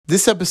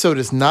This episode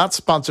is not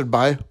sponsored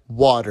by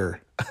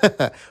water.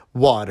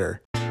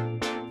 Water.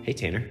 Hey,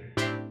 Tanner.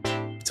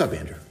 What's up,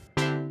 Andrew?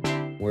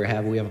 We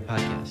have a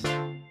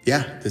podcast.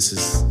 Yeah, this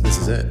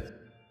is it.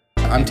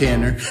 I'm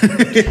Tanner.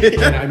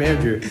 And I'm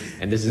Andrew.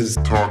 And this is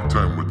Talk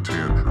Time with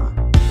Tanner.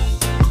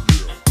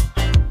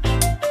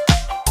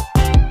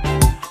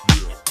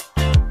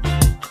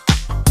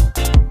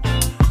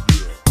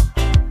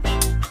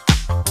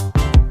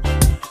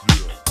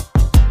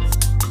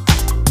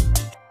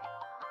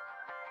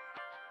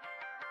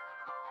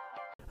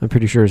 I'm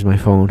pretty sure it's my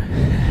phone.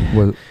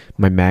 What?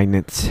 My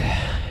magnets.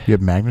 You have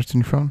magnets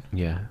in your phone?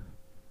 Yeah.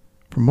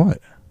 From what?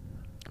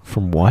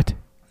 From what?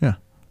 Yeah.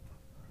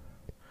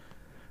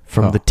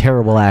 From the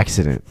terrible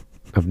accident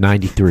of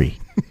 93.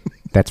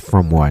 That's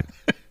from what?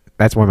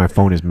 That's why my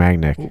phone is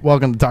magnetic.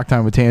 Welcome to Talk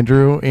Time with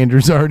Andrew.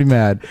 Andrew's already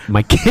mad.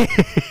 My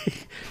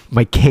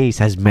case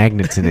has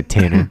magnets in it,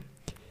 Tanner.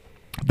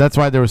 That's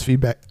why there was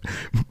feedback.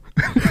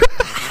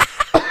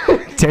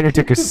 Tanner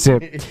took a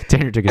sip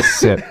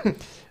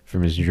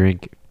from his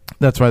drink.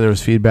 That's why there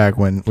was feedback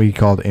when we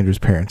called Andrew's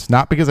parents.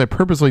 Not because I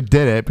purposely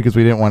did it, because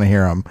we didn't want to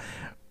hear them.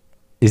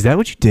 Is that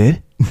what you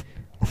did?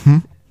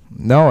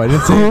 No, I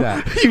didn't say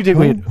that. You did.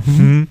 Wait.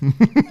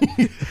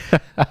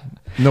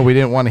 No, we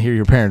didn't want to hear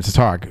your parents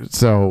talk.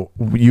 So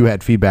you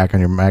had feedback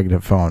on your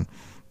magnet phone.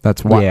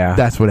 That's why. Yeah.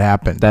 That's what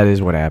happened. That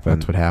is what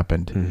happened. That's what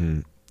happened. Mm-hmm.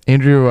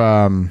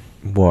 Andrew,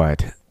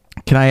 What?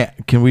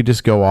 can we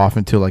just go off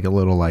into like a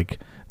little like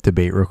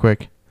debate real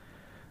quick?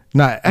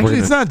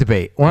 It's not a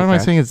debate. Why am I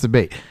saying it's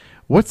debate?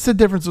 What's the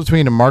difference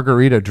between a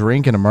margarita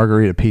drink and a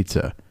margarita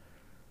pizza?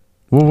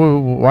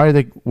 Why are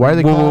they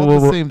calling it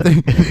the same thing?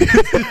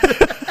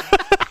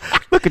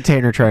 Look at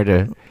Tanner trying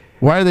to.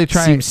 Why are they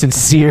trying? Seem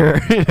sincere.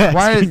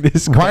 Why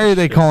are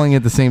they calling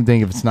it the same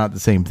thing if it's not the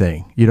same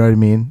thing? You know what I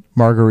mean?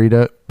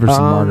 Margarita versus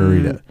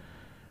margarita.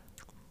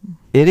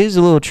 It is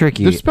a little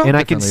tricky, They're spelled and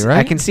differently, right?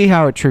 I can see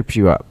how it trips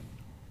you up.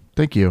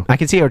 Thank you. I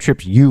can see how it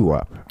trips you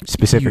up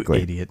specifically.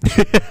 You idiot.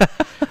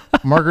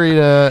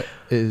 Margarita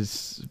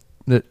is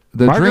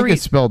the drink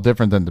is spelled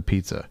different than the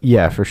pizza.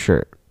 Yeah, for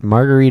sure.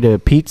 Margarita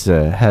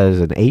pizza has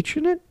an H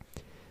in it.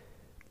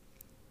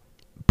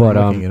 But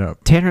I'm looking it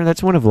up. Tanner,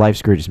 that's one of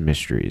life's greatest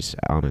mysteries,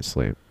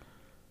 honestly.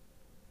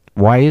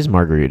 Why is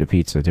margarita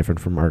pizza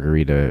different from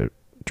margarita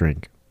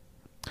drink?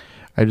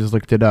 I just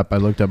looked it up. I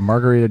looked up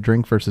margarita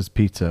drink versus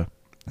pizza.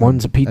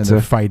 One's a And pizza.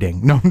 they're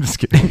fighting. No, I'm just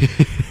kidding.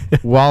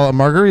 While a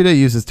margarita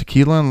uses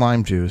tequila and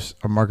lime juice,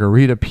 a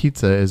margarita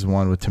pizza is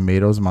one with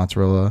tomatoes,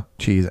 mozzarella,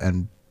 cheese,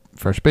 and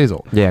fresh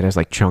basil. Yeah, there's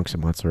like chunks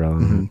of mozzarella.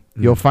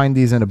 Mm-hmm. You'll find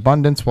these in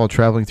abundance while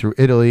traveling through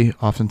Italy,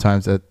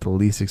 oftentimes at the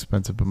least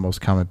expensive but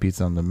most common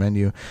pizza on the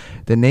menu.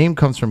 The name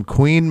comes from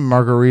Queen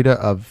Margherita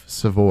of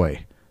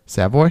Savoy.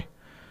 Savoy?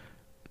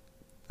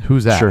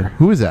 Who's that? Sure.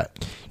 Who is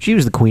that? She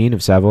was the queen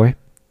of Savoy.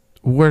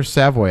 Where's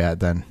Savoy at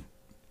then?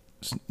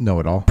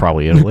 Know it all.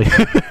 Probably Italy.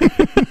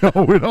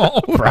 Know it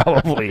all.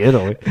 Probably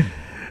Italy.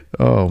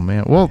 Oh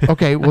man. Well,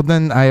 okay. Well,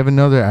 then I have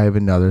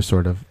another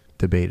sort of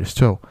debate as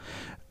too.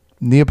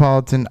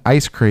 Neapolitan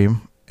ice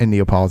cream and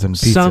Neapolitan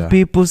pizza. Some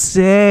people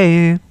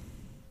say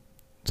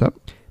What's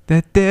up?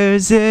 that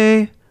there's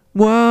a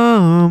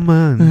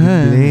woman to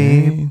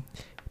blame,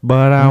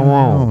 but I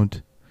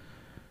won't.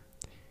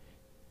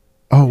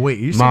 Oh wait,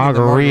 you singing the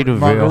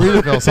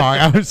Margaritaville song?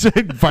 I was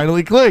saying,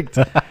 finally clicked.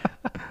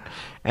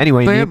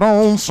 Anyway, They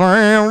don't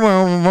say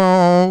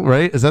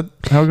right? Is that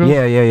how it goes?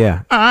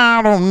 yeah.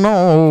 I don't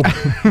know.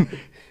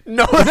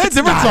 No, that's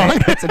a different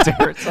song. That's a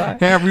different song.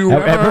 Have you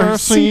ever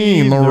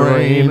seen the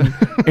rain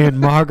in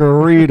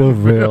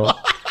Margaritaville?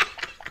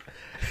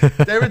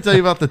 Did I ever tell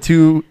you about the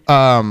two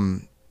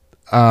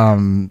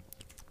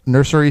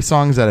nursery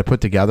songs that I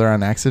put together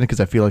on accident because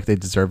I feel like they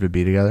deserve to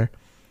be together?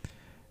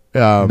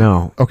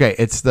 No. Okay,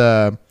 it's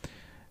the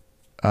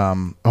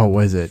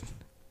what is it?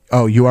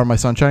 Oh, You Are My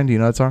Sunshine. Do you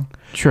know that song?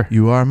 Sure.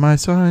 You are my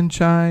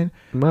sunshine,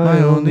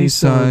 my only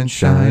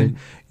sunshine.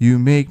 You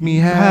make me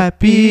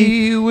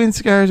happy when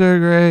skies are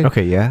gray.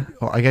 Okay, yeah.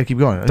 Oh, I gotta keep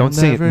going. Don't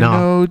sing it. Never No,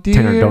 know, dear,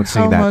 Tanner, don't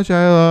sing how that. much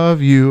I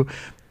love you.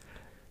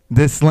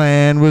 This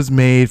land was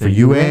made for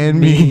you and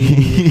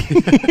me.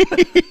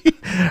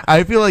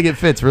 I feel like it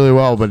fits really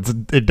well, but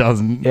it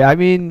doesn't. Yeah, I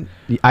mean,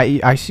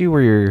 I see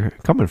where you're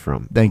coming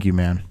from. Thank you,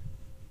 man.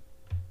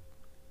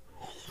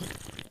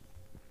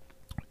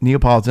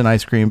 Neapolitan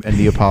ice cream and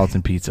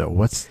Neapolitan pizza.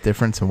 What's the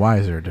difference and why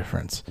is there a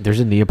difference? There's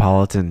a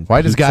Neapolitan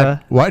Why does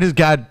pizza. Why does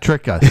God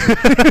trick us?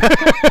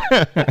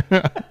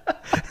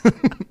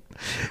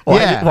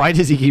 Why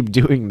does he keep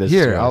doing this?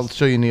 Here, to I'll us?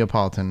 show you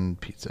Neapolitan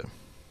pizza.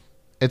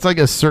 It's like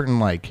a certain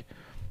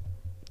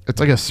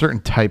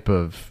type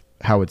of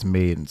how it's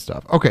made and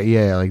stuff. Okay,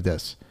 yeah, like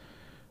this.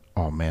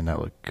 Oh man, that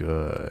looked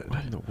good.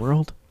 What in the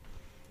world?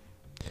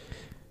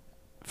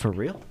 For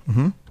real?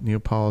 Mm-hmm.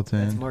 Neapolitan.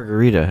 That's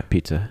margarita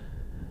pizza.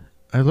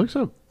 I looked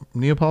up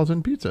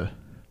Neapolitan pizza.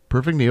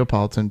 Perfect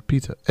Neapolitan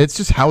pizza. It's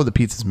just how the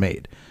pizza's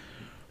made.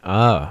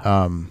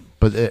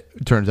 But it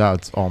turns out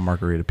it's all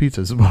margarita pizzas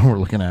is what we're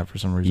looking at for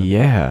some reason.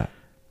 Yeah.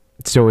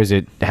 So is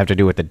it have to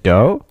do with the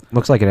dough?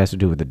 Looks like it has to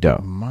do with the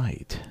dough.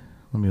 Might.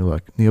 Let me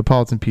look.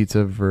 Neapolitan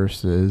pizza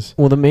versus.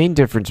 Well, the main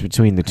difference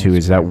between the two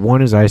is that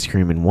one is ice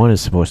cream and one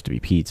is supposed to be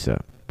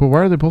pizza. But why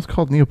are they both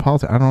called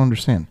Neapolitan? I don't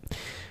understand.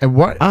 And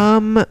what?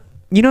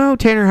 You know,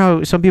 Tanner,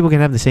 how some people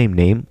can have the same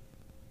name?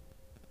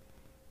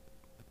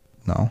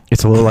 No.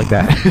 It's a little like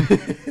that.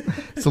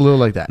 It's a little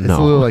like that. It's No.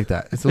 a little like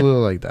that. It's a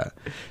little like that.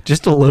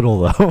 Just a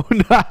little, though.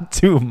 Not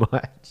too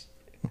much.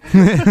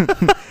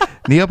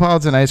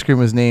 Neapolitan ice cream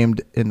was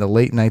named in the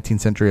late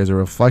 19th century as a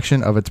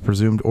reflection of its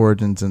presumed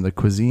origins in the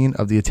cuisine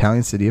of the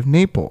Italian city of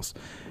Naples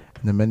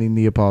and the many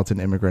Neapolitan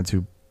immigrants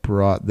who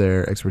brought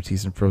their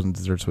expertise in frozen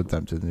desserts with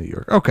them to New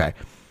York. Okay.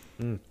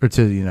 Or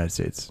to the United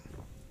States.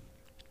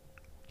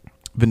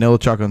 Vanilla,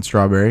 chocolate, and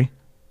strawberry.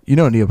 You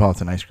know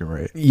Neapolitan ice cream,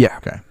 right? Yeah.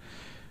 Okay.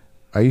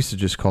 I used to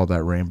just call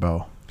that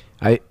rainbow.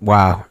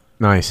 Wow.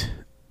 Nice.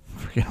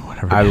 Freaking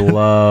whatever. I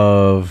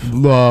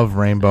love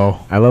rainbow.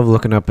 I love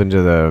looking up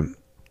into the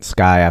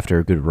sky after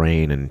a good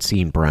rain and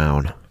seeing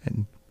brown.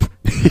 And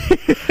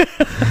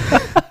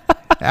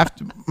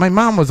after my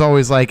mom was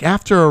always like,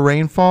 after a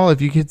rainfall, if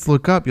you kids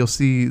look up, you'll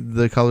see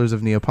the colors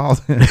of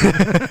Neapolitan.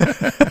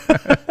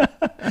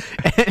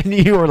 And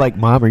you were like,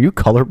 Mom, are you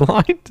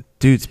colorblind?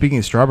 Dude, speaking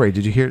of strawberry,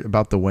 did you hear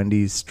about the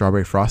Wendy's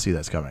strawberry frosty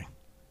that's coming?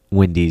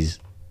 Wendy's.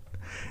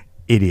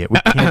 Idiot. We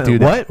can't do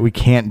that. What? We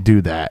can't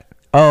do that.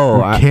 Oh,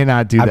 we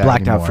cannot do that. I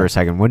blacked anymore. out for a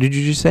second. What did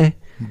you just say?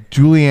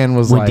 Julianne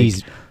was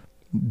Wendy's. like,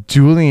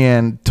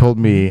 Julianne told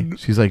me,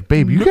 she's like,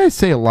 babe, you guys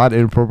say a lot of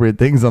inappropriate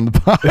things on the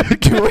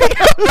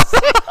podcast.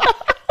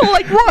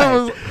 Like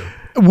what?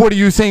 What are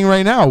you saying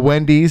right now,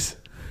 Wendy's?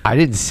 I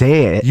didn't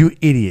say it. You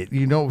idiot.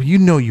 You know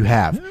you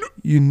have.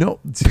 You know.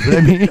 See what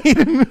I mean?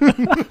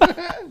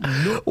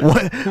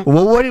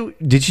 What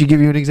did she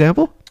give you an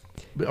example?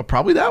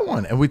 Probably that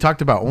one. And we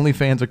talked about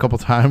OnlyFans a couple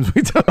times.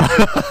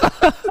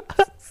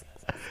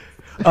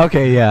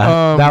 Okay,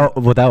 yeah.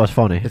 That was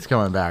funny. It's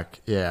coming back.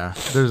 Yeah.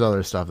 There's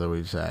other stuff that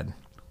we've said.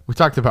 We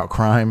talked about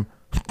crime.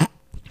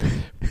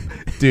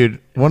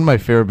 Dude, one of my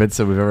favorite bits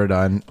that we've ever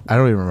done. I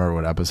don't even remember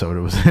what episode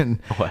it was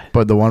in. What?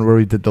 But the one where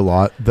we did the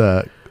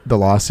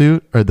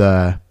lawsuit or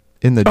the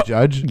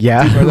judge.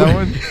 Yeah. Do you remember that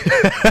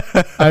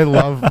one? I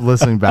love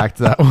listening back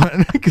to that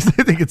one because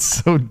I think it's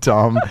so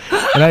dumb.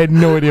 And I had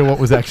no idea what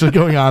was actually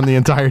going on the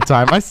entire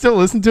time. I still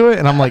listen to it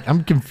and I'm like,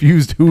 I'm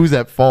confused. Who's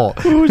at fault?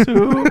 Who's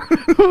who?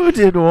 Who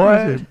did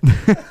what?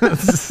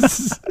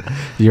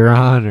 Your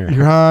Honor.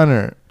 Your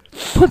Honor.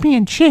 Put me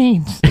in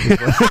chains.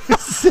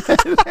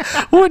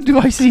 When do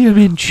I see him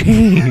in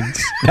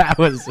chains? That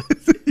was.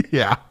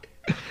 Yeah.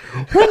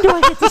 When do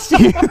I get to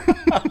see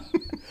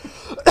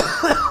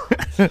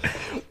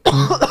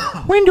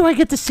When do I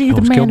get to see the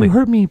Almost killed man who me.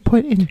 hurt me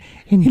put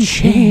in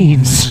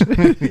chains?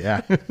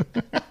 Yeah.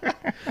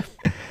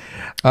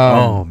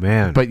 Oh,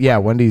 man. But yeah,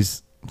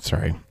 Wendy's.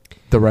 Sorry,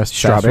 the fast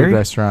Strawberry? food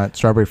restaurant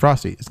Strawberry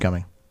Frosty is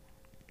coming.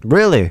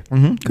 Really?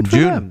 Mm-hmm. Good for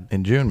them.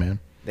 In June, man.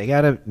 They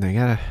gotta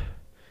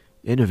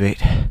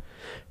innovate.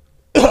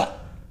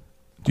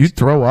 Do you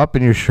throw up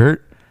in your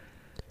shirt?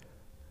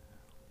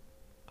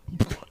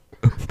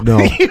 No.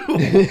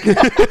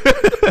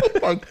 Oh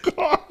my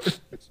god.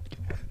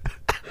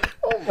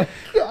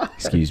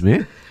 Excuse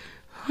me.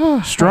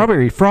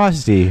 Strawberry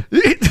Frosty.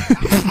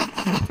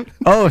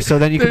 Oh, so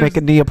then you can make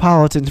a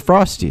Neapolitan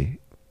Frosty.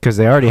 Because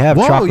they already have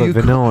Whoa, chocolate, you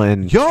vanilla,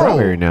 and Yo.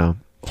 strawberry now.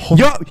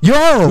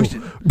 Yo.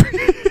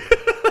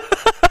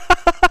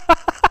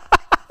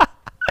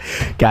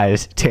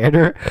 Guys,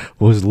 Tanner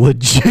was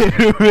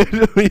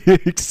legitimately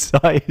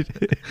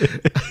excited.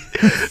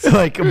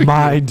 Like,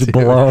 mind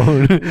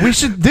blown. We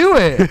should do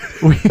it.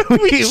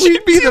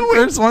 We'd be the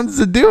first ones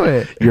to do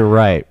it. You're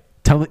right.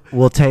 Tell me,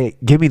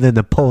 give me the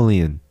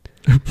Napoleon.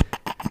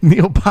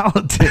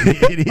 Neapolitan,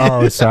 idiot.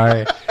 Oh,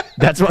 sorry.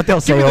 That's what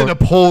they'll say. Give me the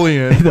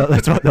Napoleon. No,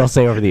 that's what they'll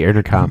say over the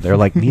intercom. They're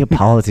like,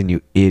 Neapolitan,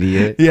 you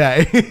idiot.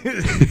 Yeah.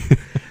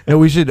 No,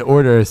 we should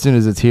order as soon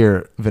as it's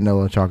here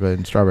vanilla, chocolate,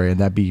 and strawberry, and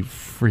that'd be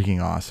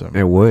freaking awesome.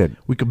 It would.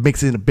 We could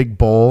mix it in a big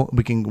bowl.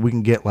 We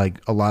can get like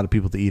a lot of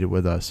people to eat it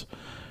with us.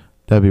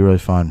 That'd be really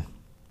fun.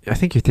 I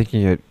think you're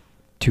thinking it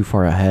too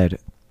far ahead.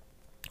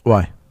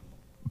 Why?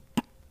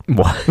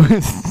 What?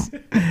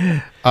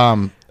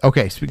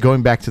 Okay, so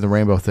going back to the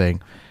rainbow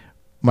thing.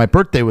 My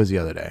birthday was the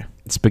other day.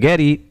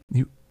 Spaghetti.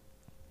 All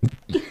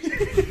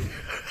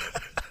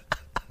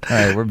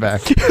right, we're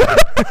back.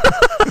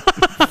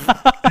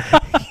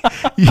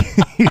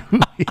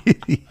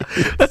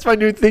 That's my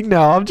new thing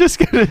now. I'm just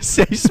going to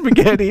say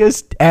spaghetti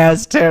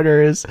as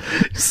Tanner is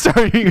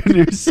starting a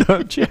new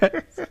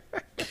subject.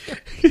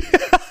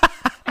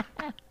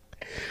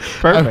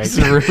 Perfect.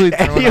 I was really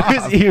thrown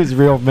off. He was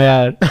real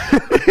mad.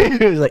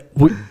 He was like,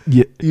 what?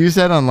 Yeah. You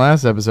said on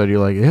last episode, you're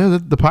like, yeah,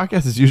 the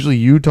podcast is usually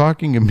you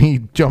talking and me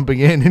jumping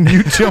in, and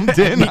you jumped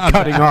in Me on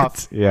cutting that.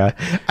 off. Yeah.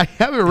 I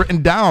have it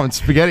written down,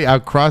 spaghetti.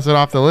 I'll cross it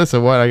off the list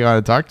of what I got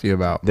to talk to you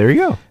about. There you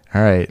go.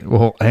 All right.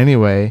 Well,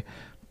 anyway,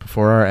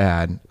 before our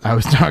ad, I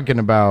was talking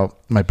about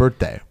my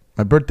birthday.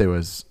 My birthday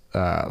was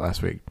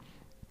last week.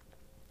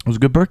 It was a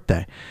good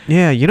birthday.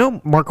 Yeah, you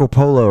know, Marco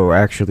Polo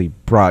actually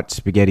brought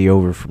spaghetti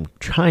over from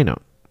China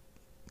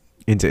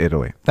into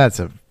Italy. That's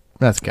a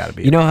That's got to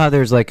be. You know how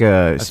there's like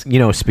a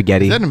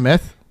spaghetti. Is that a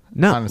myth?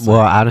 No. Honestly.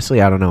 Well,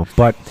 honestly, I don't know,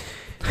 but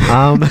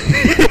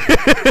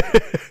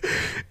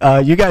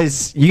you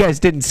guys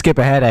didn't skip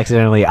ahead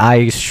accidentally.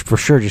 I for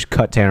sure just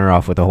cut Tanner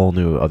off with a whole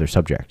new other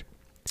subject.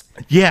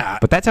 Yeah,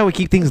 But that's how we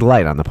keep things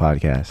light on the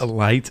podcast. a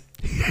light.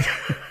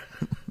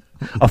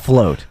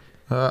 Afloat.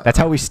 That's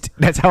how we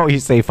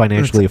stay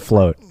financially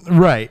afloat.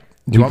 Right.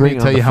 Do you want me bring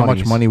to tell out you the how much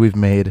funnies. money we've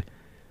made?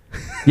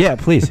 Yeah,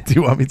 please. Do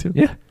you want me to?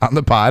 Yeah. On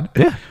the pod?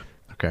 Yeah.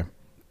 Okay.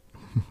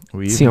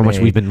 See how much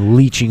we've been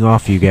leeching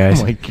off you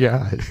guys. Oh my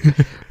god!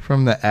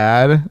 From the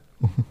ad,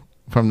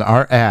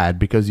 our ad,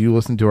 because you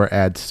listen to our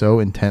ad so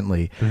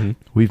intently,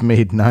 we've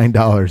made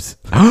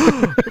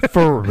 $9.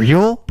 For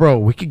real? Bro,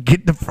 we could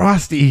get the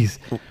Frosties.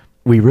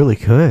 We really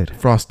could.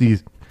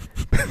 Frosties.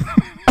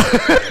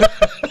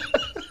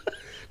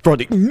 Hold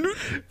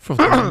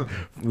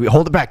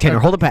it back, Tanner.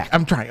 Hold it back.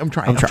 I'm trying.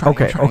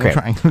 Okay.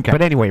 Okay.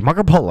 But anyway,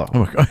 Marco Polo.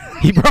 Oh my god.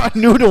 He brought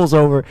noodles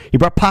over. He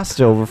brought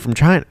pasta over from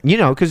China. You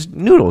know, because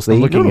noodles. They I'm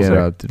eat looking noodles it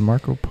there. up. Did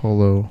Marco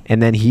Polo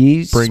And then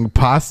he's bring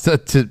pasta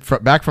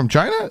back from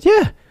China?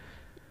 Yeah.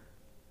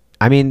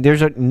 I mean,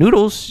 there's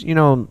noodles. You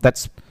know,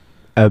 that's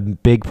a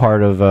big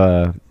part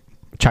of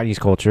Chinese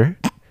culture.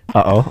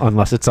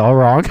 Unless it's all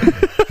wrong.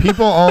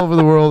 People all over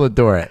the world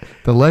adore it.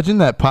 The legend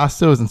that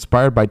pasta was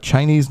inspired by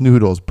Chinese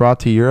noodles brought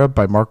to Europe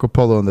by Marco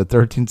Polo in the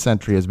 13th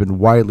century has been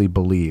widely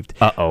believed.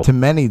 To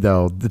many,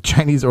 though, the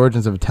Chinese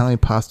origins of Italian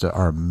pasta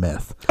are a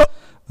myth.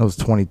 That was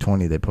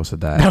 2020. They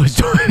posted that.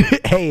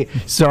 Hey,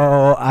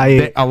 so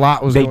A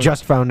lot was. They going-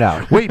 just found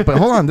out. Wait, but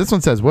hold on. This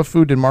one says, "What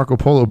food did Marco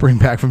Polo bring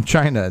back from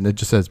China?" And it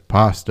just says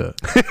pasta.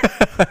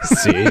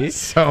 See?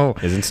 So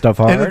Isn't stuff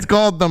hard? and it's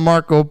called the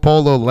Marco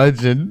Polo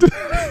legend.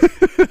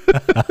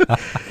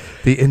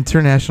 The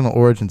international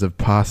origins of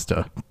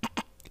pasta.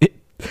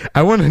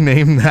 I want to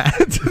name that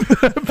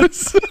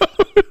episode.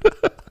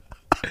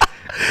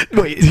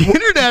 Wait, the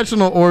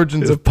international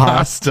origins of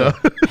pasta.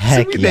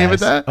 Heck Should we name it yes.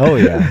 that? Oh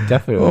yeah,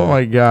 definitely. Oh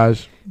my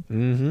gosh.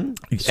 Mm-hmm.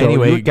 So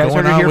Anyway, you guys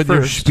going heard it on here with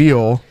your first.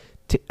 spiel.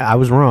 I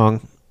was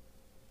wrong.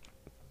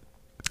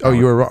 Oh,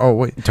 you were wrong. Oh,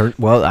 wait.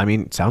 Well, I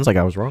mean, it sounds like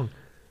I was wrong.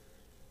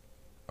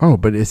 Oh,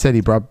 but it said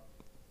he brought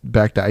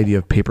back the idea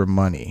of paper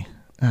money.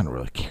 I don't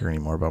really care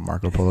anymore about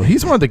Marco Polo.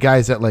 He's one of the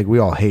guys that like we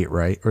all hate,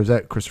 right? Or is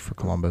that Christopher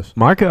Columbus?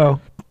 Marco.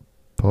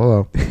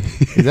 Polo.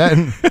 Is that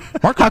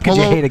Marco How could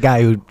Polo? you hate a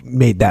guy who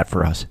made that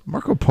for us?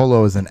 Marco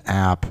Polo is an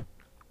app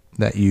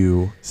that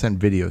you send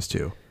videos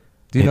to.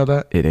 Do you know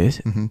that? It is?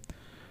 Mm-hmm.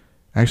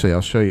 Actually,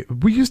 I'll show you.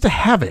 We used to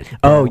have it.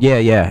 Oh,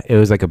 yeah. It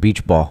was like a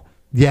beach ball.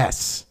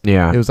 Yes.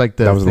 Yeah. It was like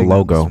that was the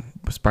logo.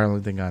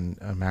 Spiraling thing on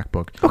a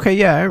MacBook. Okay,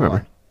 yeah, I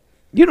remember.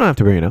 You don't have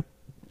to bring it up.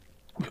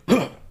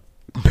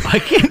 I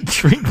can't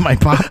drink my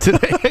pot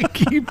today.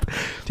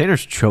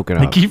 Tanner's choking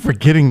I up. keep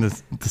forgetting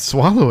to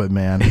swallow it,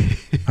 man.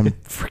 I'm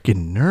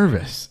freaking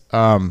nervous.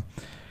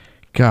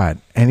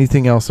 God,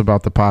 anything else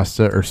about the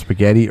pasta or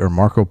spaghetti or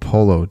Marco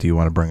Polo do you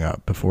want to bring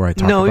up before I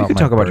talk about you can my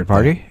talk about your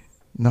birthday? party.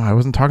 No, I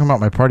wasn't talking about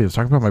my party. I was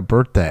talking about my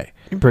birthday.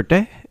 Your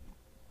birthday?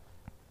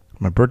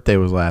 My birthday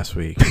was last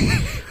week.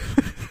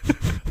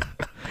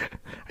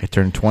 I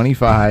turned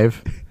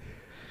 25.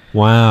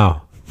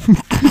 Wow.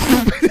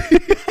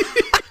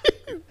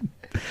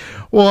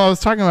 Well, I was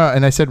talking about,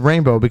 and I said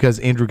rainbow because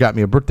Andrew got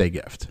me a birthday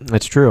gift,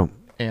 That's true.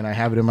 and I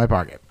have it in my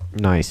pocket.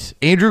 Nice.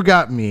 Andrew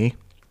got me.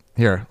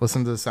 Here,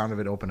 listen to the sound of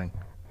it opening.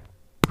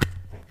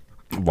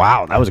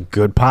 Wow, that was a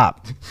good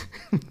pop.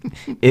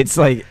 It's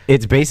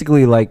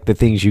basically like the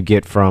things you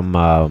get from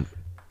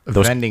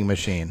those Vending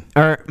machine.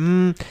 or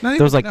Not those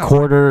even- like no.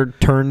 quarter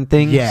turn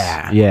things.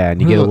 Yeah. Yeah, and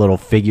you What get are a the- little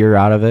figure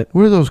out of it.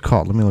 What are those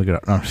called? Let me look it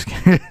up. No, I'm just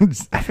kidding.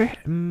 I forget.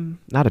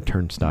 Not a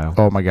turnstile.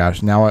 Oh my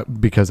gosh! Now,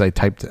 because I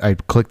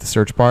clicked the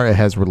search bar, it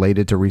has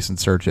related to recent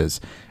searches.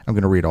 I'm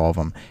going to read all of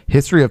them.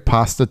 History of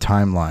pasta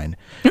timeline.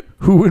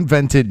 Who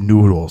invented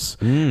noodles?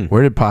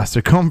 Where did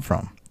pasta come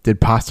from? Did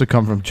pasta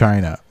come from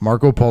China?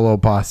 Marco Polo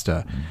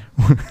pasta.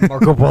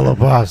 Marco Polo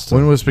pasta.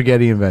 When was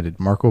spaghetti invented?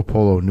 Marco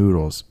Polo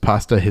noodles.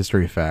 Pasta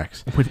history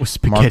facts. When was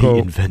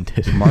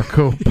invented?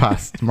 Marco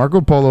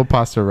Polo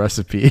pasta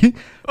recipe.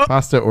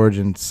 Pasta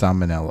origin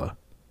salmonella.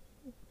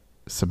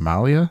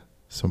 Somalia?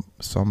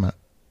 Somalia.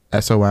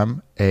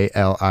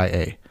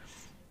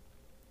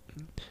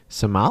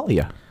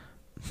 Somalia.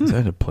 Is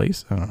that a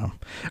place? I don't know.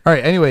 All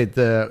right. Anyway,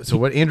 so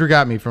what Andrew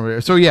got me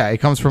from, so yeah, it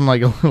comes from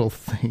like a little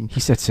thing.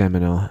 He said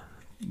salmonella.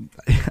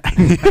 I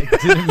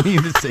didn't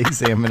mean to say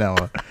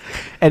salmonella.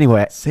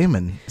 Anyway,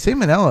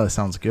 Salmonella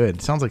sounds good.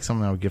 Sounds like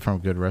something I would get from a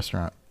good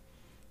restaurant.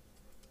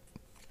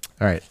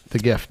 All right, the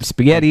gift.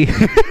 spaghetti.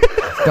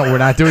 No, we're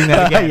not doing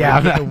that again.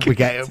 Yeah, we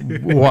got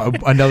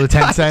what, another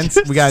 10 cents.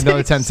 We got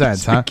another 10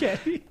 cents, huh?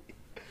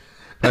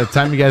 By the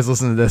time you guys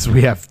listen to this,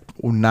 we have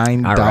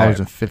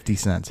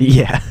 $9.50.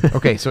 Yeah.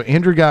 Okay, so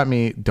Andrew got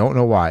me. Don't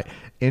know why.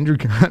 Andrew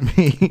got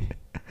me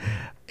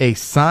a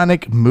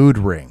Sonic mood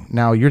ring.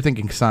 Now you're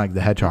thinking Sonic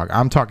the Hedgehog.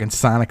 I'm talking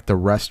Sonic the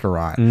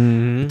restaurant.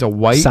 It's a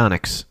white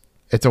Sonics.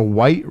 It's a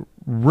white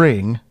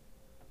ring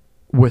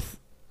with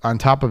on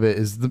top of it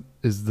is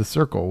the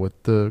circle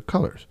with the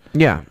colors.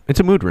 Yeah, it's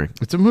a mood ring.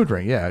 It's a mood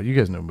ring. Yeah, you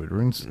guys know mood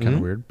rings. It's kind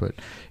of weird, but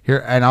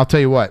here, and I'll tell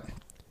you what.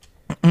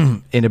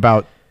 In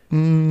about how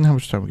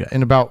much time we got?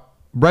 In about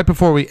right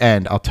before we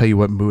end, I'll tell you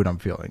what mood I'm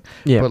feeling.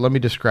 Yeah. But let me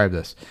describe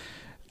this.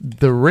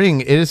 The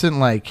ring, it isn't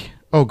like,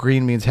 oh,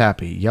 green means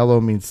happy,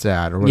 yellow means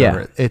sad, or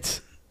whatever. Yeah.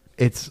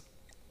 It's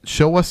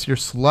show us your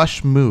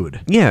slush mood.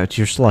 Yeah, it's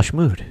your slush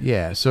mood.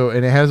 Yeah. So,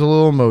 and it has a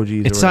little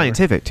emojis. It's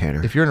scientific,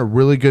 Tanner. If you're in a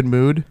really good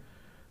mood,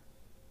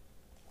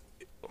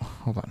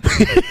 hold on.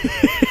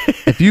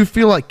 If you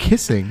feel like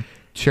kissing,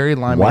 cherry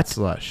limeade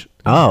slush.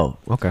 Oh,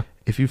 okay.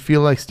 If you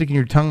feel like sticking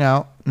your tongue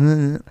out,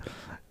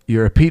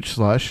 you're a peach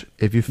slush.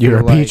 If you feel You're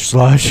a like, peach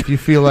slush. If you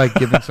feel like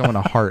giving someone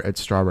a heart, it's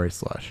strawberry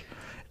slush.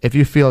 If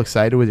you feel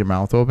excited with your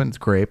mouth open, it's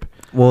grape.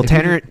 Well, if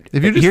Tanner,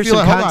 if you just here's feel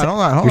some like,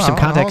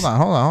 context.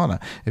 hold on.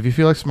 If you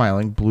feel like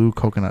smiling, blue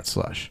coconut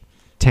slush.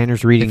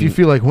 Tanner's reading. If you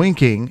feel like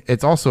winking,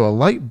 it's also a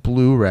light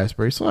blue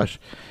raspberry slush.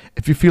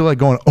 If you feel like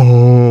going,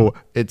 oh,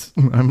 it's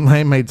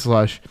limeade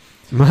slush.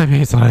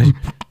 Limeade slush.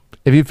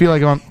 If you feel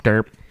like going,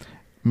 derp,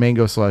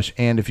 mango slush.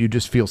 And if you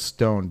just feel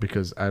stoned,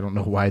 because I don't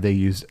know why they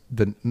use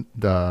the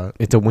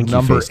It's a winky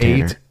number face,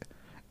 Tanner.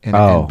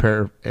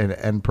 8 and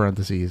end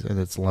parentheses, and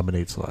it's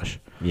lemonade slush.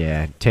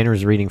 Yeah,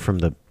 Tanner's reading from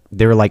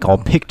they're like all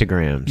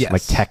pictograms, Yes.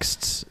 like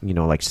texts,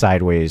 like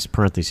sideways,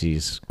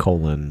 parentheses,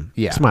 colon,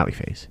 smiley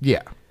face.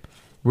 Yeah.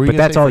 Were you But gonna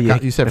that's say all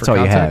for you said that's for all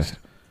context?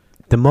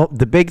 you have.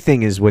 The big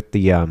thing is with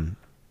the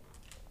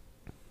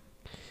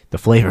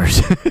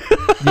flavors.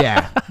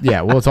 Yeah.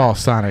 Well, it's all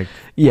Sonic.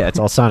 Yeah, it's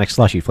all Sonic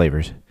slushy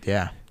flavors.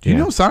 Yeah. Do you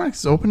Yeah. know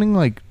Sonic's opening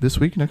like this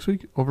week, next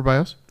week, over by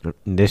us?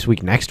 This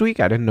week, next week?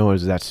 I didn't know it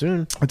was that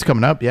soon. It's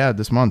coming up. Yeah,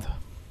 this month.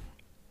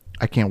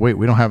 I can't wait.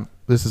 We don't have.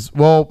 This is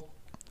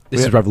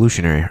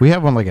revolutionary. We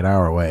have one like an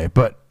hour away,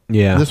 but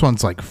Yeah. this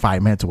one's like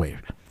 5 minutes away.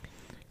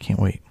 Can't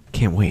wait.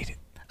 Can't wait.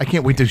 I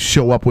can't wait to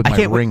show up with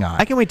my ring on.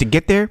 I can't wait to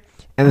get there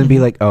and then be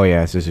like, oh,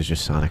 yeah, this is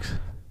just Sonic's.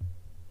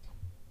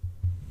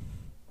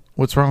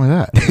 What's wrong with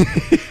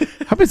that?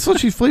 How many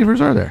slushy flavors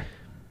are there?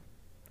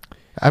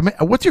 I mean,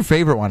 what's your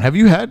favorite one? Have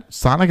you had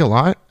Sonic a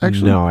lot?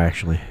 Actually, No,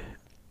 actually.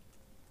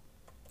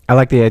 I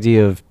like the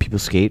idea of people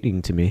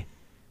skating to me.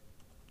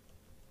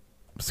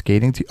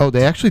 Skating. Oh,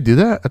 they actually do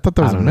that? I thought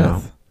that was I a don't myth.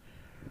 know.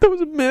 That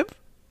was a myth.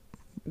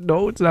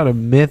 No, it's not a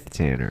myth,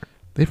 Tanner.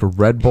 They have a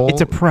Red Bull.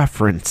 It's a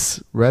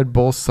preference. Red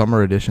Bull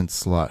Summer Edition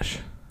slush.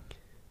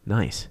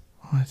 Nice.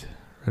 What?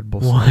 Red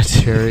Bull What?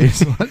 slush, cherry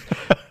slush,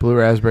 blue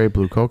raspberry,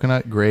 blue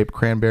coconut, grape,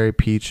 cranberry,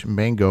 peach,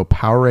 mango,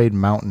 Powerade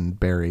Mountain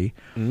Berry,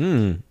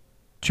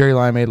 cherry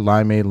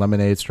limeade,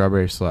 lemonade,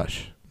 strawberry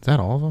slush. Is that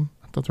all of them?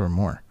 I thought there were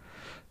more.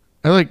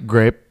 I like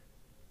grape.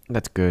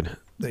 That's good.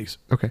 Thanks.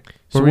 Okay.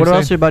 So were what you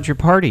else saying? about your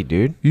party,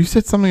 dude? You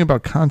said something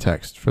about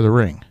context for the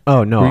ring.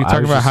 Oh, no. Were you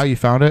talking about how you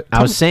found it?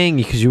 I was saying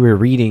because you were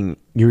reading,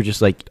 you were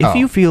just like, if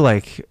you feel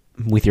like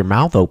with your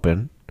mouth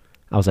open,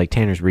 I was like,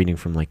 Tanner's reading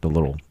from like the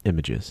little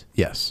images.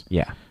 Yes.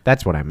 Yeah,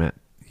 that's what I meant.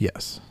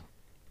 Yes.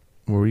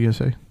 What were you going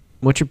to say?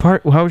 What's your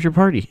part? How was your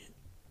party?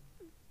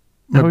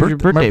 How was your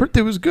birthday? My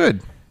birthday was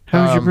good.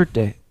 How was your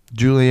birthday?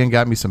 Julian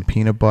got me some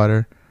peanut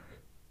butter.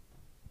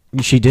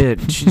 She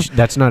did.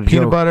 That's not a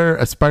Peanut joke. butter,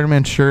 a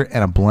Spider-Man shirt,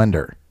 and a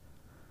blender.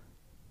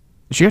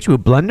 She got you a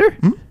blender?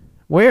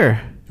 Where?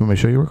 You want me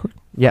to show you real quick?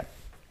 Yeah.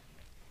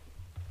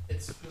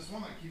 It's this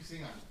one I keep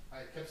seeing I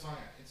kept seeing on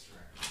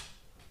Instagram.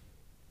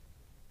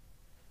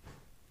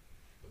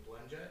 The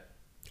Blend Jet.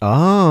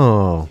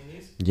 Oh. Seen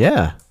these?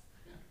 Yeah.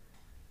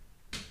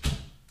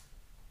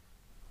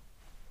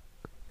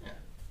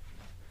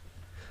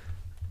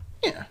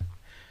 Yeah.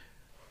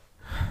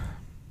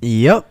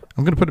 Yep.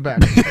 I'm gonna put it back.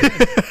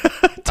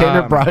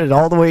 Tanner brought it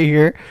all the way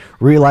here.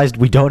 Realized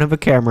we don't have a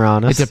camera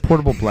on us. It's a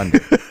portable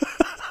blender.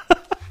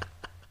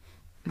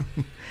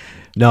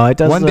 No, it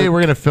does. One day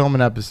we're gonna film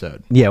an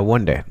episode. Yeah,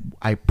 one day,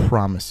 I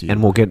promise you.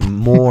 and we'll get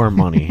more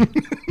money.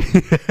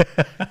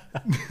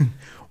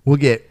 We'll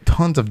get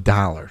tons of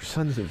dollars.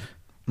 Tons of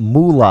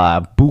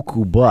moolah,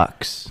 buku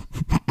bucks.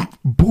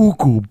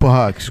 Buku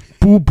bucks.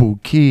 Boo boo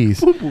keys.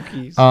 Boo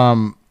keys.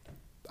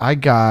 I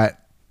got.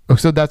 Oh,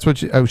 so that's what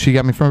she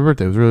got me for my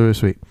birthday. It was really, really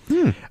sweet.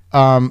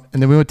 And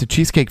then we went to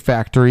Cheesecake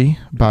Factory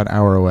about an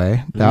hour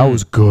away. That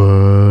was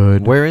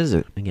good. Where is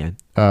it again?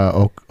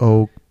 Oak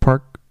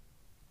Park.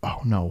 Oh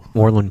no,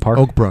 Orland Park.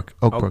 Oak Brook.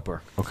 Oak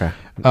Brook. Okay.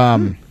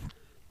 That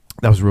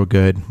was real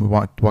good. We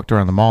walked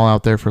around the mall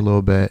out there for a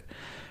little bit,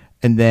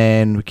 and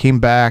then we came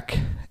back,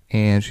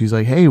 and she's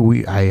like, "Hey,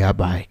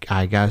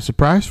 I got a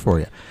surprise for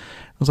you."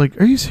 I was like,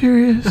 "Are you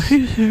serious? Are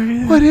you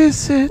serious? What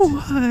is it?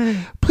 What?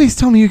 Please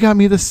tell me you got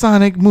me the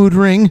Sonic mood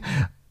ring."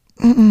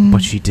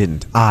 But she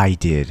didn't. I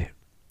did.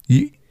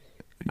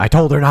 I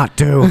told her not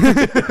to.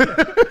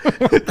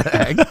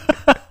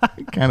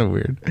 Kind of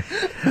weird.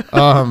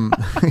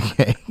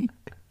 Okay.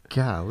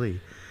 Golly.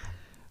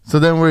 So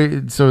then we're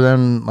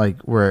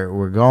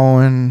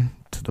going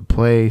to the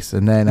place,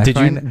 and then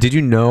Did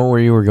you know where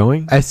you were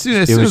going? as soon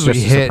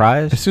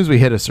as we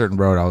hit a certain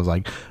road, I was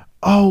like,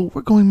 "Oh,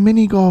 we're going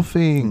mini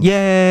golfing."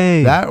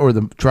 Yay! That or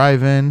the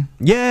drive-in.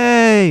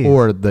 Yay!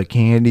 Or the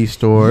candy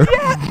store.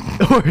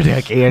 store. Or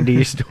that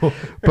candy store.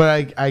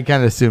 But I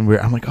kind of assumed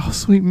I'm like, oh,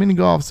 sweet mini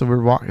golf. So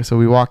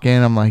we walk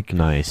in. I'm like,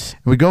 Nice.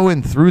 we go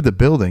in through the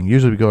building.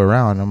 Usually we go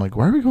around. I'm like,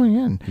 why are we going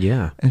in?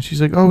 Yeah. And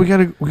she's like, oh, we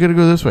gotta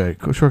go this way.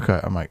 Go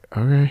shortcut. I'm like,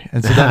 okay.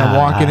 And so then I'm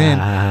walking in,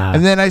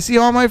 and then I see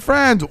all my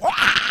friends.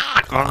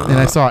 And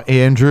I saw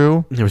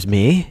Andrew. There was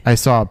me. I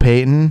saw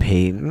Peyton.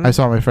 I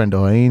saw my friend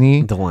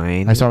Delaney.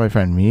 I saw my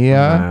friend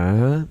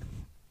Mia.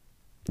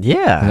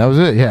 Yeah. And that was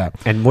it. Yeah.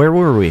 And where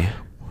were we?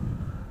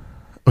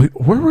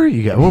 Where were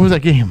you guys? What was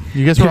that game?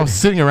 You guys were all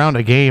sitting around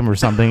a game or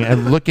something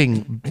and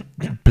looking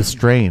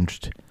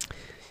bestranged.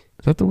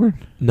 Is that the word?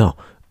 No.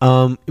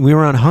 We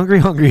were on Hungry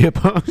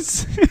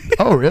Hippos.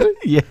 Oh, really?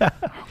 Yeah.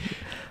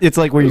 It's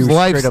like where you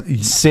straight up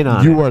sit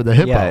on You are the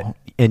hippo. Yeah,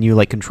 and you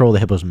like control the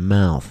hippo's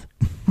mouth.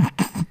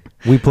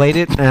 We played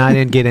it, and I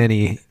didn't get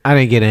any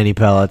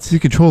pellets. You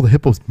control the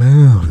hippo's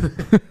mouth.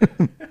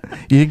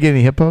 You didn't get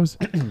any hippos?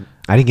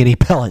 I didn't get any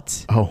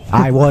pellets. Oh.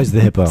 I was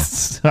the hippo.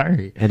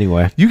 Sorry.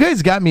 Anyway. You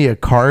guys got me a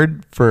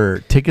card for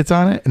tickets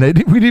on it, and we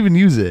didn't even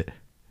use it.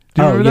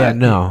 Do you remember that?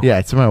 No. Yeah,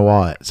 it's in my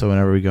wallet, so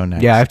whenever we go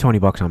next. Yeah, I have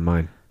 $20 on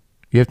mine.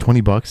 You have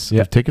 $20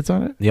 Yep. of tickets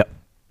on it? Yep.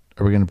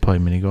 Are we going to play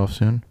mini golf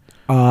soon?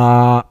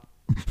 Well,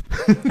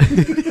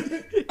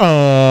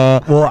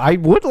 I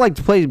would like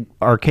to play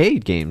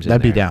arcade games.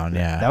 That'd be down,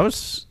 yeah.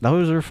 Those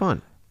are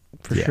fun,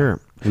 for Yeah. sure.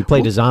 We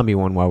played a zombie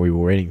one while we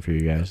were waiting for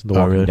you guys. The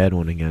Walking really? Dead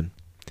one again.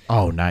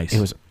 Oh, nice.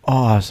 It was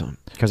awesome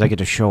because I get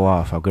to show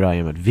off how good I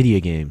am at video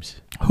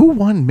games. Who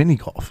won mini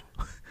golf?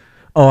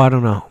 Oh, I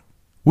don't know.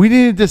 We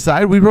didn't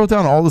decide. We wrote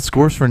down all the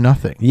scores for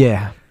nothing.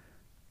 Yeah.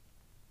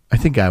 I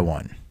think I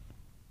won.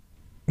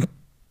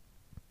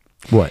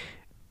 What?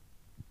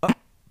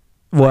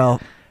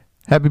 Well,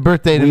 Happy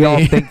birthday to we me.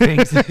 all think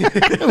things.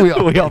 we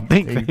all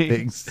think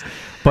things.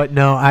 But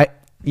no,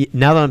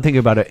 now that I'm thinking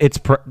about it,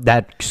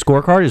 that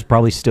scorecard is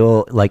probably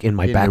still like in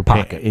my back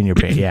pocket. In your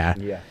pants, yeah.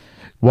 Yeah.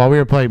 While we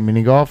were playing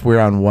mini golf, we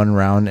were on one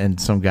round, and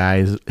some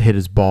guys hit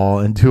his ball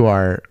into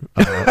our.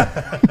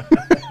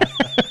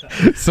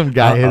 Some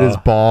guy hit his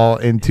ball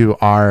into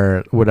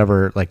our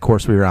whatever like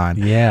course we were on.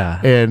 Yeah.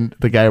 And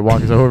the guy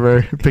walks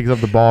over, picks up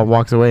the ball, and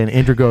walks away. And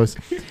Andrew goes,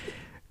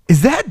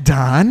 "Is that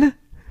Don?"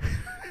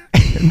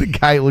 And the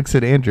guy looks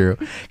at Andrew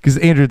because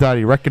Andrew thought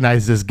he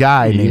recognized this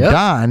guy named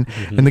Don.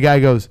 Mm-hmm. And the guy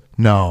goes,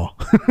 "No."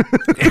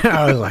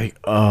 I was like,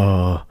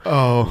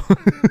 Oh,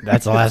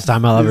 that's the last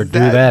time I'll ever do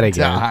that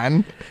again.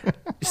 Don?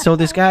 So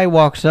this guy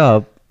walks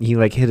up. He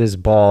like hit his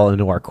ball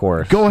into our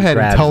course. Go ahead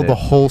and tell the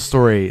whole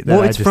story.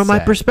 Well, it's from my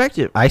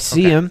perspective. I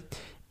see him,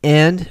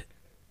 and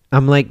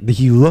I'm like,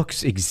 he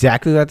looks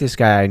exactly like this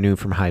guy I knew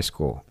from high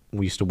school.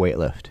 We used to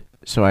weightlift.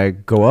 So I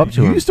go up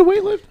to him. You used to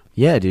weightlift?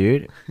 Yeah,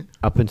 dude.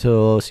 Up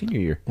until senior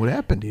year. What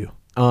happened to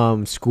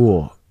you?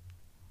 School.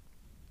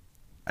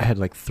 I had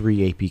like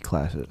 3 AP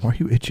classes. Why are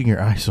you itching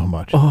your eye so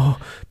much? Oh,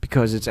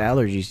 because it's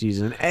allergy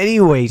season.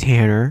 Anyway,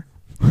 Tanner.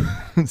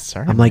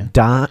 Sorry. I'm like,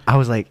 Don. I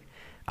was like,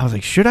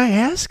 should I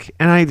ask?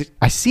 And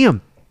I see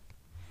him,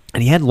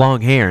 and he had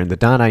long hair, and the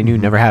Don I knew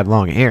never had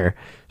long hair.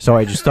 So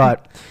I just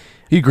thought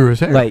he grew his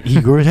hair. Like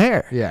he grew his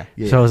hair. Yeah.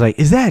 So I was like,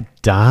 is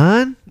that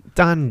Don?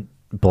 Don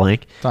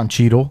blank. Don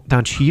Cheadle.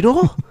 Don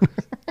Cheadle?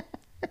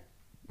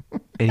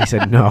 And he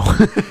said no.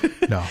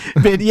 No.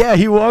 But yeah,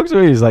 he walks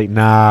away. He's like,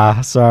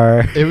 nah,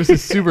 sorry. It was a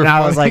super. And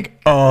I was like,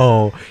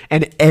 oh,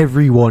 and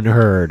everyone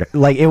heard.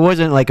 Like it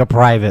wasn't like a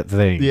private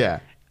thing.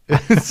 Yeah.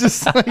 It's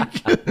just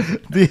like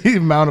the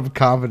amount of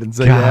confidence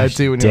that you had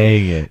to.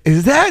 Dang it.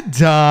 Is that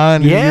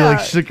Don? Yeah. And you like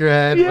shook your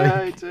head. Yeah, like,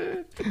 I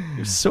did. It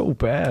was so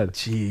bad.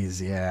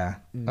 Jeez, yeah.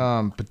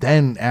 But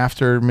then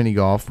after mini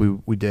golf,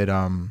 we did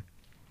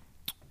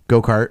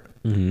go kart.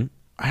 Mm-hmm.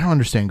 I don't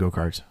understand go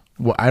karts.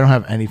 Well, I don't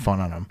have any fun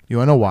on them. You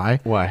want to know why?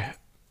 Why?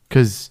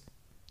 Because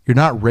you're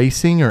not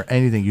racing or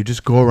anything. You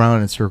just go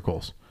around in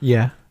circles.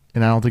 Yeah.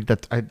 And I don't think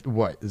that's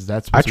what is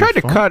that I supposed tried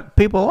to to cut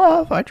people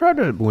off. I tried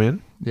to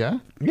win. Yeah.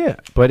 Yeah,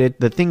 but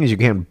the thing is, you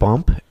can't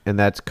bump, and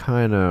that's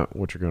kind of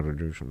what you're going to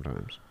do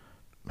sometimes.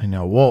 I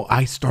know. Well,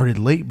 I started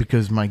late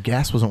because my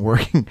gas wasn't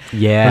working.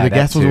 Yeah, or the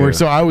gas wasn't working,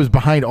 so I was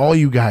behind all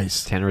you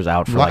guys. Tanner was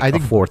out for like a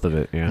fourth of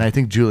it. Yeah, and I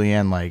think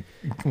Julianne like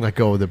let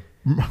go of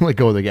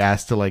the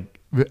gas to like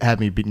have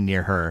me be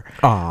near her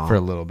for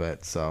a little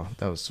bit. So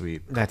that was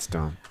sweet. That's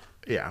dumb.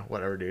 Yeah,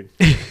 whatever, dude.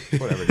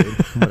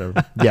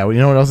 Whatever. Yeah, well, you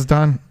know what else is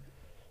done?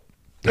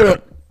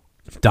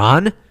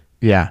 Don?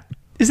 Yeah.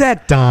 Is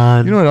that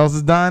Don? You know what else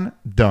is done?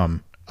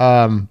 Dumb.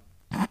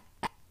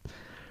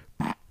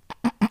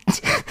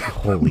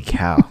 Holy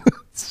cow!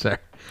 Sorry.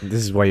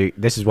 This is why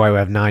we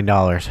have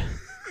 $9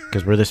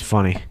 because we're this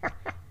funny.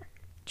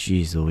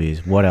 Jeez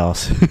Louise, what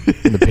else?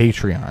 The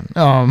Patreon.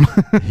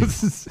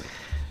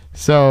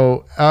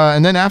 So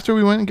and then after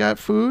we went and got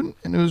food,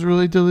 and it was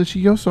really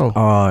delicioso.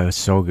 Oh, it was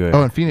so good.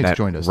 Oh, and Phoenix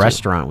joined us.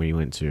 Restaurant we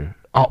went to.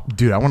 Oh,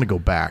 dude, I want to go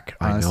back.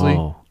 Honestly, I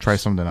know. Try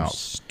something else.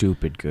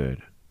 Stupid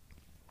good.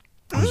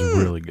 It was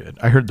really good.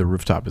 I heard the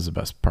rooftop is the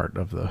best part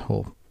of the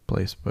whole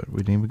place, but we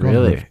didn't even go.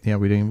 Really? Yeah,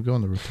 we didn't even go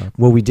on the rooftop.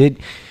 Well, we did.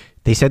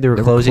 They said they were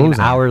closing an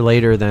closing. hour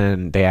later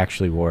than they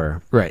actually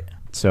were. Right.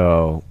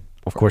 So,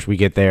 of course, we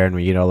get there and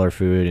we eat all our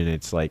food, and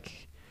it's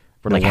like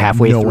We're like No one-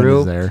 halfway no one is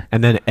through, there.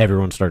 and then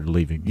everyone started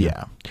leaving.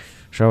 Yeah.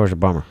 So it was a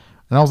bummer.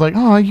 And I was like,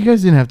 oh, you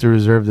guys didn't have to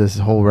reserve this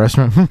whole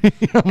restaurant for me.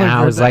 And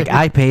I was like,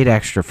 I paid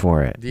extra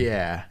for it.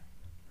 yeah.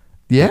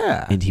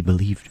 Yeah. And he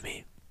believed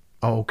me.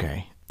 Oh,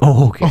 okay.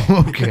 Oh, okay.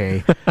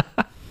 Okay.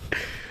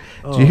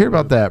 Did you hear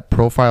about that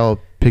profile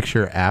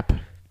picture app?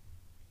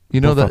 You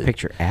know Profile the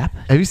picture app?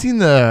 Have you seen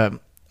the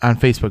on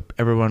Facebook?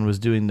 Everyone was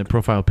doing the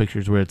profile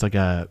pictures where it's like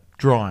a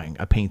drawing,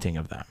 a painting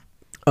of them.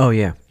 Oh,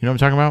 yeah. You know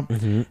what I'm talking about?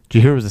 Mm-hmm. Did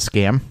you hear it was a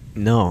scam?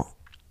 No.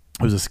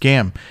 It was a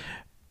scam.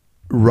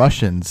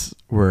 Russians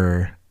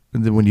were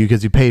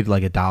because you paid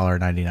like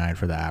 $1.99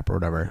 for the app or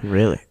whatever.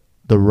 Really?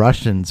 The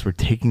Russians were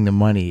taking the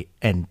money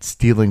and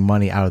stealing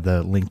money out of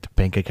the linked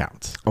bank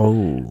accounts.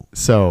 Oh.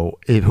 So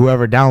if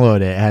whoever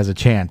downloaded it has a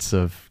chance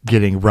of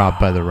getting robbed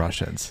by the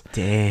Russians.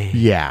 Dang.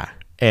 Yeah.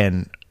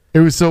 And it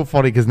was so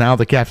funny because now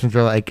the captions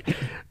are like,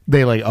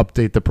 they like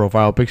update the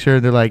profile picture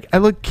and they're like, I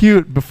look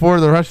cute before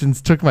the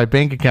Russians took my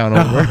bank account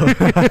over.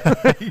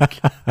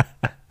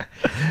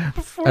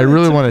 I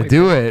really want to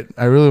do it.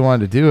 I really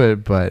wanted to do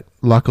it, but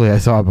luckily I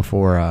saw it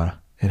before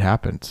it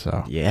happened.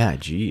 So Yeah,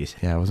 jeez.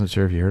 yeah, I wasn't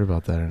sure if you heard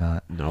about that or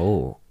not.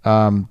 No.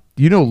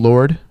 You know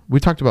Lord? We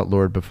talked about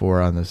Lord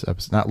before on this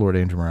episode. Not Lord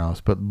Andrew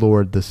Morales, but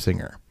Lord the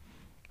singer.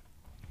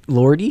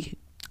 Lordy?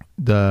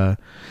 The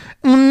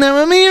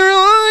Never Be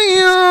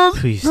Royals.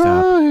 Please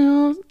stop.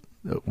 Royals.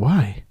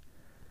 Why?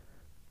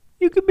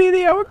 You could be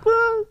the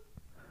hourglass.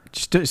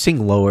 Just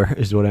sing lower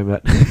is what I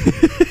meant.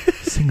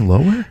 Sing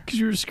lower? Because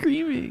you were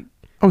screaming.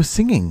 I was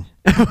singing.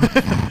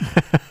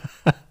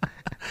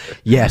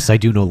 Yes, I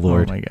do know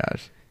Lord. Oh my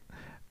gosh.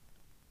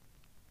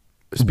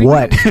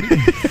 What?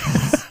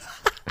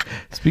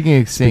 Speaking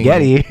of singing.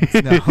 Spaghetti.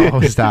 No,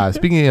 stop.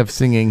 Speaking of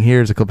singing,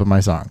 here's a clip of my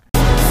song.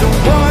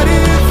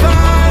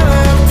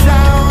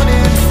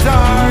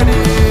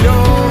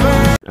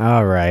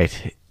 All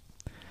right.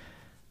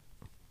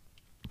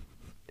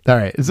 All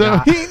right. So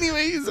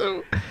anyway,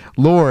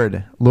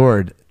 Lord,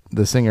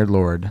 the singer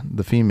Lord,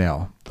 the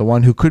female, the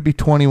one who could be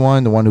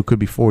 21, the one who could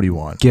be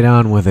 41. Get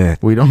on with it.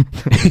 We don't.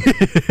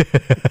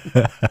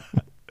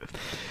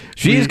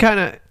 She's kind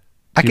of...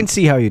 I can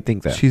see how you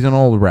think that. She's an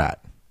old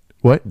rat.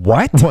 What?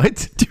 What?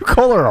 What? Do you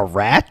call her a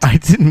rat? I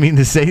didn't mean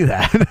to say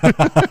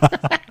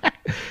that.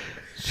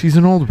 She's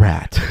an old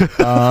rat.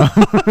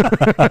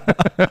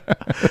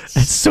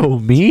 That's so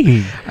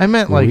mean. I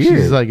meant like Weird.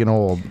 she's like an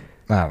old.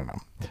 I don't know.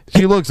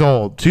 She looks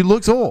old. She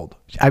looks old.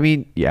 I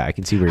mean, yeah, I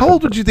can see where you're How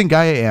old coming would you think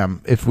I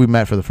am if we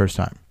met for the first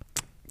time?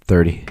 from.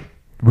 30.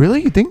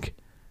 Really? You think?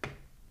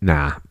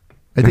 Nah. I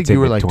think I'd say you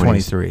were like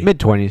mid-twenties. 23.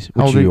 Mid-20s,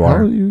 How which old you how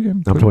are. old are you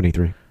again? I'm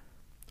 23.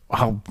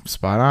 Wow,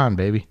 spot on,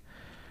 baby.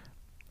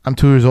 I'm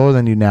 2 years older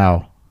than you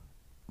now,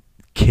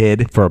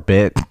 kid. For a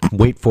bit.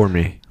 Wait for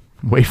me.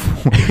 Wait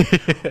for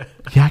it.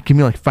 Yeah, give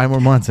me like 5 more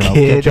months and I'll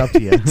catch up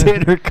to you.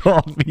 Tanner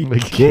called me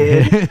Like,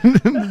 kid.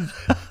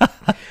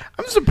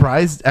 I'm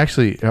surprised.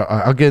 Actually,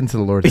 I'll get into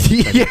the Lord. in a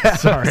second. Yeah, I was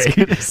sorry.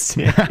 gonna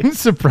say. I'm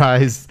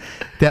surprised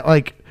that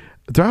like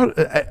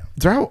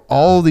throughout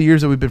all the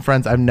years that we've been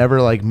friends, I've never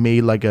like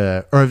made like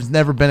or it's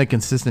never been a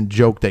consistent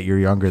joke that you're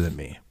younger than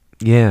me.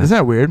 Yeah. Isn't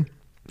that weird?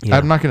 Yeah.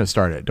 I'm not going to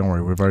start it. Don't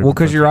worry. We've already Well, been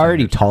because friends you're for 10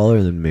 already years.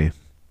 taller than me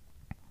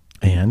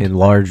and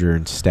larger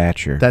in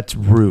stature. that's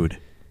rude.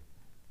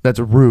 That's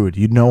rude.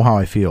 You know how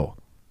I feel.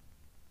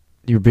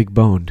 You're big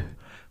boned.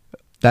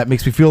 That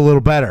makes me feel a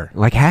little better.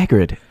 Like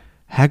Hagrid.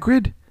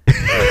 Hagrid?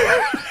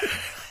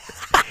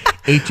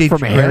 H.H.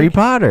 From Harry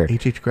Potter.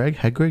 H.H. Greg?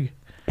 Hagrid?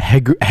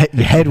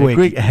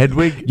 Hedwig.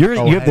 Hedwig? You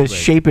have the Hedwig.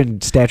 shape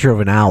and stature of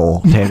an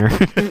owl, Tanner.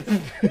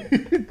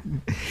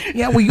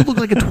 Yeah, well, you look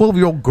like a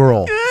 12-year-old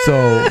girl.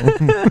 So,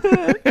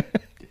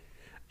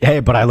 Hey,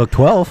 but I look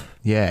 12.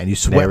 yeah, and you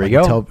sweat There we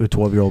like go. a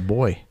 12-year-old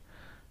boy.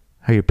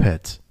 How are your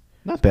pets?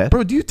 Not bad.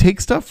 Bro, do you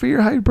take stuff for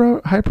your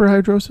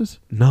hyperhidrosis?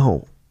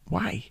 No.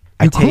 Why?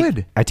 I You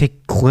could.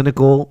 take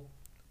clinical.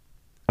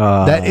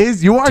 That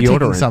is, you are taking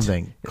deodorant.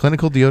 something.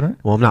 Clinical deodorant?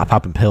 Well, I'm not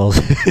popping pills.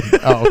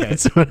 Oh, okay.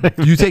 That's what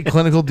I You take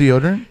clinical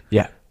deodorant?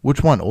 Yeah.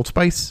 Which one? Old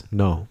Spice?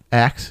 No.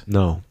 Axe?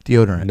 No.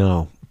 Deodorant?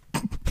 No.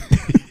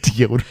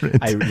 Deodorant.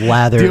 I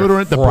lather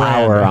Deodorant, the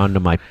flour brand. onto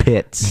my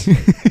pits.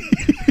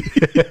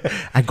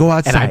 I go and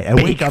outside. I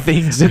wake up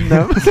things in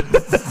them.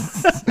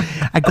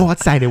 I go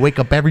outside. I wake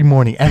up every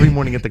morning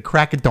at the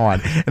crack of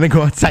dawn, and I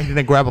go outside and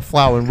I grab a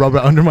flower and rub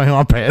it under my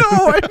armpit.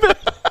 No, I meant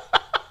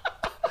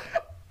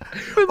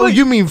Oh,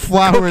 you mean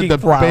flour cooking at the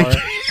flour.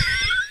 bakery?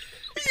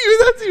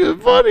 That's even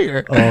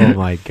funnier. Oh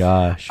my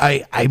gosh.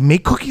 I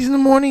make cookies in the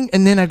morning,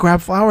 and then I grab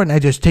flour and I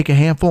just take a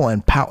handful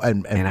and pout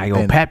and I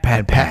go pat,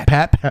 pat, pat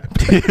pat pat.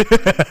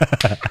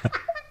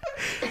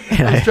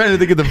 I was trying to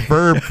think of the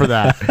verb for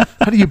that.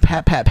 How do you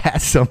pat pat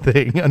pat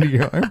something under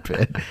your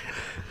armpit?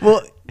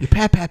 Well, You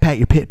pat pat pat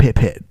your pit pit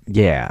pit.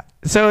 yeah.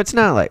 So it's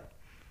not like.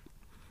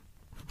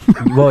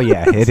 Well,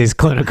 yeah, it is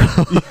clinical.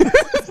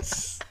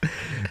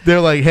 They're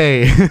like,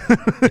 hey,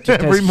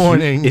 every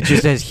morning it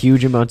just has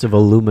huge amounts of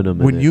aluminum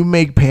in when it. you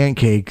make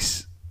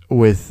pancakes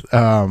with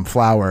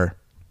flour,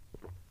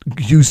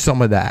 use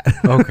some of that.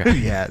 Okay.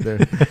 Yeah.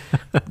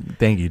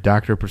 Thank you,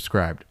 doctor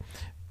prescribed.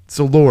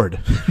 So Lord,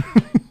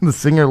 The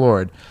singer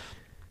Lord.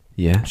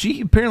 Yeah.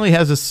 She apparently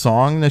has a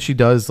song that she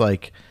does,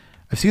 like,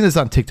 I've seen this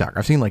on TikTok.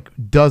 I've seen like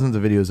dozens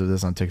of videos of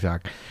this on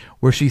TikTok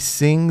where she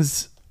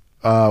sings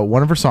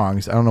one of her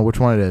songs. I don't know which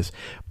one it is,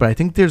 but I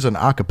think there's an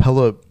a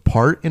cappella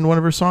part in one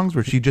of her songs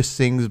where she just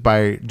sings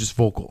by just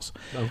vocals.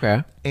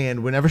 Okay.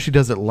 And whenever she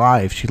does it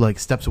live, she like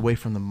steps away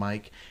from the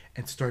mic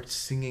and starts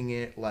singing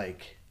it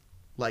like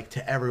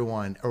to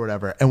everyone or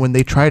whatever. And when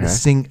they try to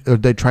sing, or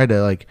they try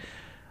to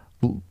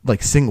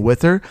like sing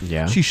with her,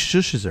 she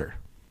shushes her.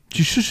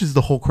 She shushes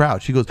the whole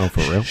crowd. She goes, "Oh, for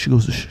real?" She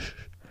goes, "Shh,"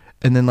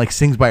 and then like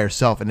sings by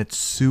herself, and it's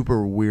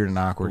super weird and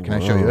awkward. Can I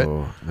show you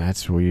it?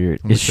 That's weird.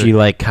 Is she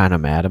like kind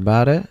of mad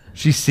about it?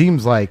 She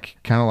seems like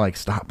kind of like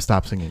stop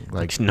singing.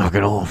 Like knock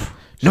it off.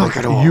 Knock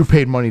it off. You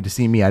paid money to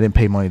see me. I didn't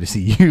pay money to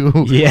see you.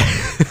 Yeah.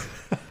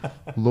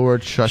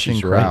 Lord shushing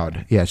She's crowd.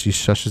 right. Yeah, she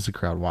shushes the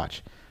crowd.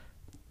 Watch.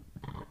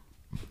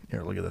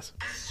 Here, look at this.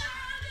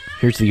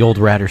 Here's the old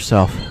rat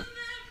herself.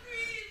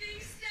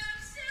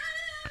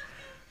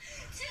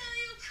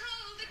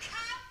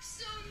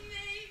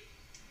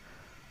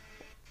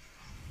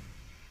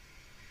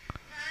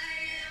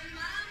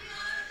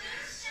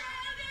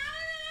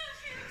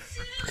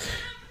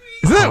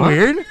 Isn't that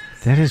weird?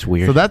 That is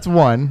weird. So that's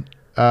one.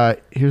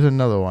 Here's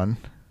another one.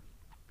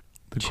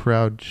 The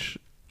crowd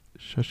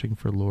shushing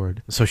for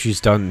Lord. So she's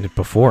done it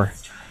before.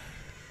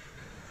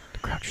 The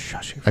crowd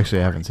shushing.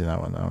 Actually, I haven't seen that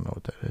one. I don't know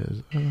what that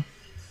is.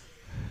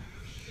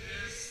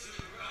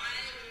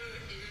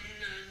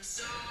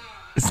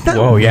 Isn't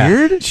that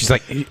weird? Yeah. She's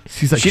like,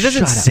 she doesn't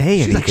 "Shut up."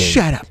 say anything. She's like,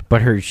 "Shut up."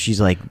 But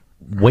she's like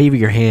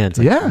waving her hands.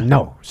 Like, Yeah.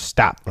 No,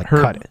 stop. Like,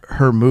 cut it.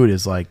 Her mood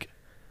is like,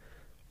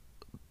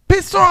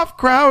 pissed off,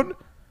 crowd.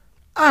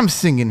 I'm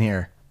singing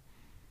here.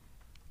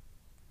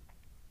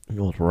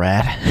 You old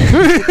rat.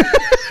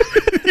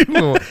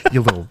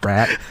 you little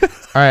rat.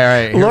 All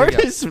right.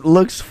 Lourdes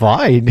looks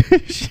fine.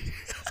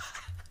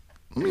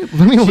 Let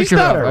me look She's her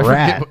not up. a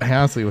rat. I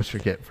honestly always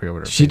forget what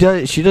her She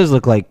does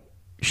look like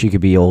she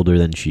could be older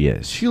than she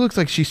is. She looks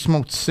like she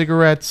smoked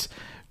cigarettes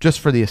just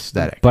for the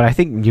aesthetic. But I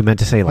think you meant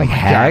to say like my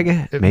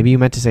hag. God. Maybe you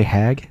meant to say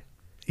hag.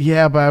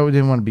 Yeah, but I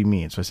didn't want to be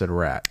mean, so I said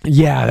rat.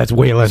 Yeah, that's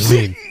way less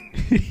mean.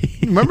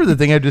 Remember the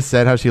thing I just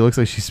said, how she looks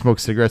like she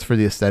smokes cigarettes for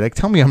the aesthetic?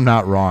 Tell me I'm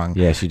not wrong.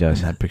 Yeah, she does.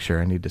 In that picture,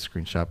 I need to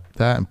screenshot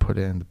that and put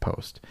it in the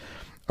post.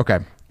 Okay.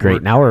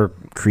 Great. Now we're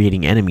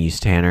creating enemies,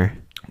 Tanner.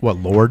 What,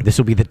 Lord? This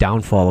will be the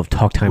downfall of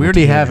Talk Time. We with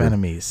already have Tanner.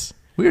 enemies.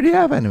 We already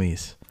have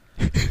enemies.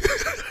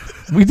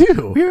 We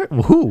do.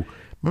 Who?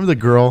 Remember the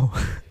girl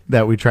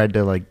that we tried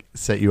to like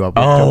set you up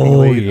with? Oh,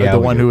 jokingly? yeah, The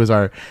we one did. who was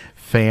our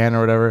fan or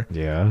whatever?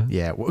 Yeah.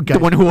 Yeah. Well, The guys,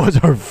 one who was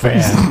our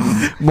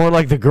fan. More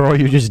like the girl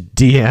you just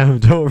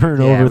DM'd over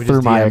and yeah, over we through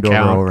just my DM'd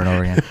account. over and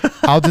over again.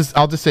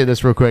 I'll just say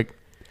this real quick.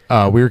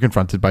 We were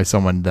confronted by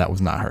someone that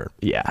was not her.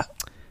 Yeah.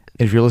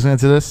 If you're listening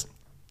to this,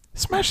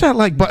 smash that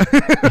like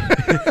button.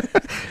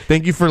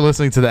 Thank you for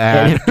listening to the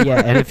ad.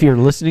 And if you're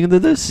listening to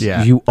this,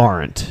 you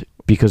aren't,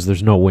 because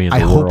there's no way in the I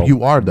world hope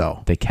you are,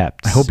 though. they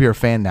kept. I hope you're a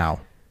fan now.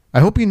 I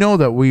hope you know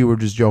that we were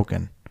just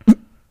joking.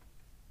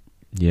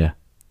 Yeah.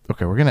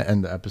 Okay, we're gonna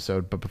end the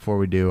episode, but before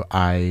we do,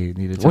 I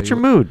need to tell What's you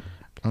your mood?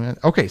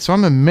 Okay, so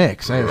I'm a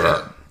mix.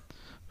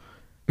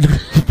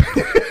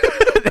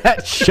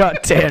 That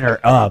shut Tanner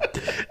up.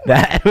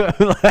 That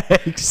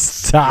like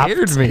stopped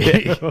scared me.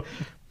 him.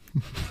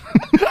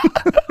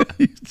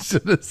 You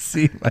should have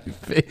seen my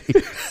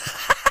face.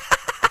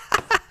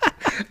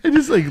 I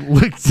just like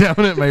looked down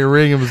at my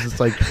ring and was just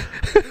like,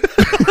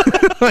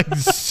 like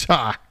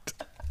shocked.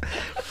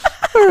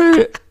 All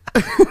right.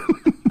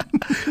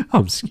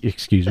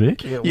 Excuse me.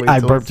 Can't wait I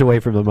till burped away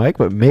from the mic,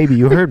 but maybe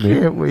you heard me.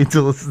 Can't wait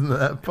to listen to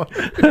that part.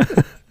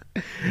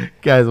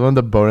 Guys, one of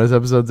the bonus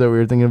episodes that we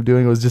were thinking of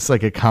doing was just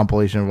like a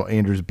compilation of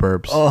Andrew's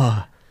burps.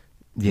 Oh,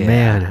 yeah.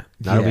 man,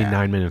 that'll be Yeah.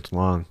 9 minutes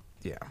long.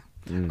 Yeah.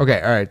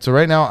 Okay. All right. So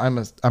right now I'm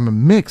a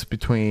mix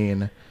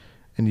between,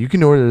 and you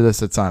can order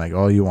this at Sonic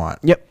all you want.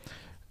 Yep.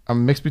 I'm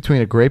a mix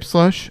between a grape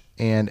slush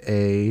and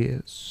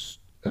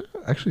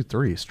actually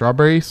three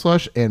strawberry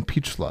slush and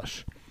peach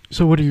slush.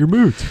 So what are your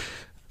moods?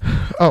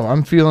 Oh,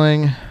 I'm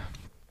feeling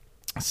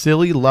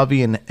silly,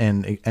 lovey, and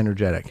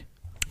energetic.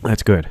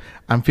 That's good.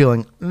 I'm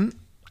feeling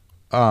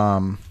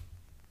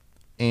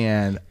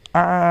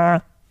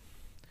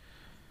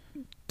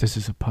This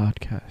is a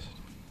podcast.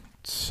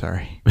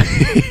 sorry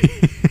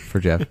for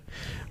Jeff.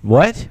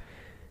 What?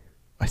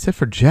 I said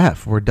for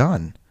Jeff. We're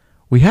done.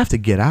 We have to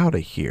get out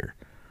of here.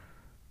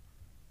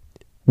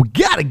 We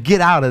gotta get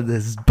out of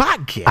this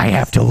podcast. I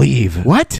have to leave. What?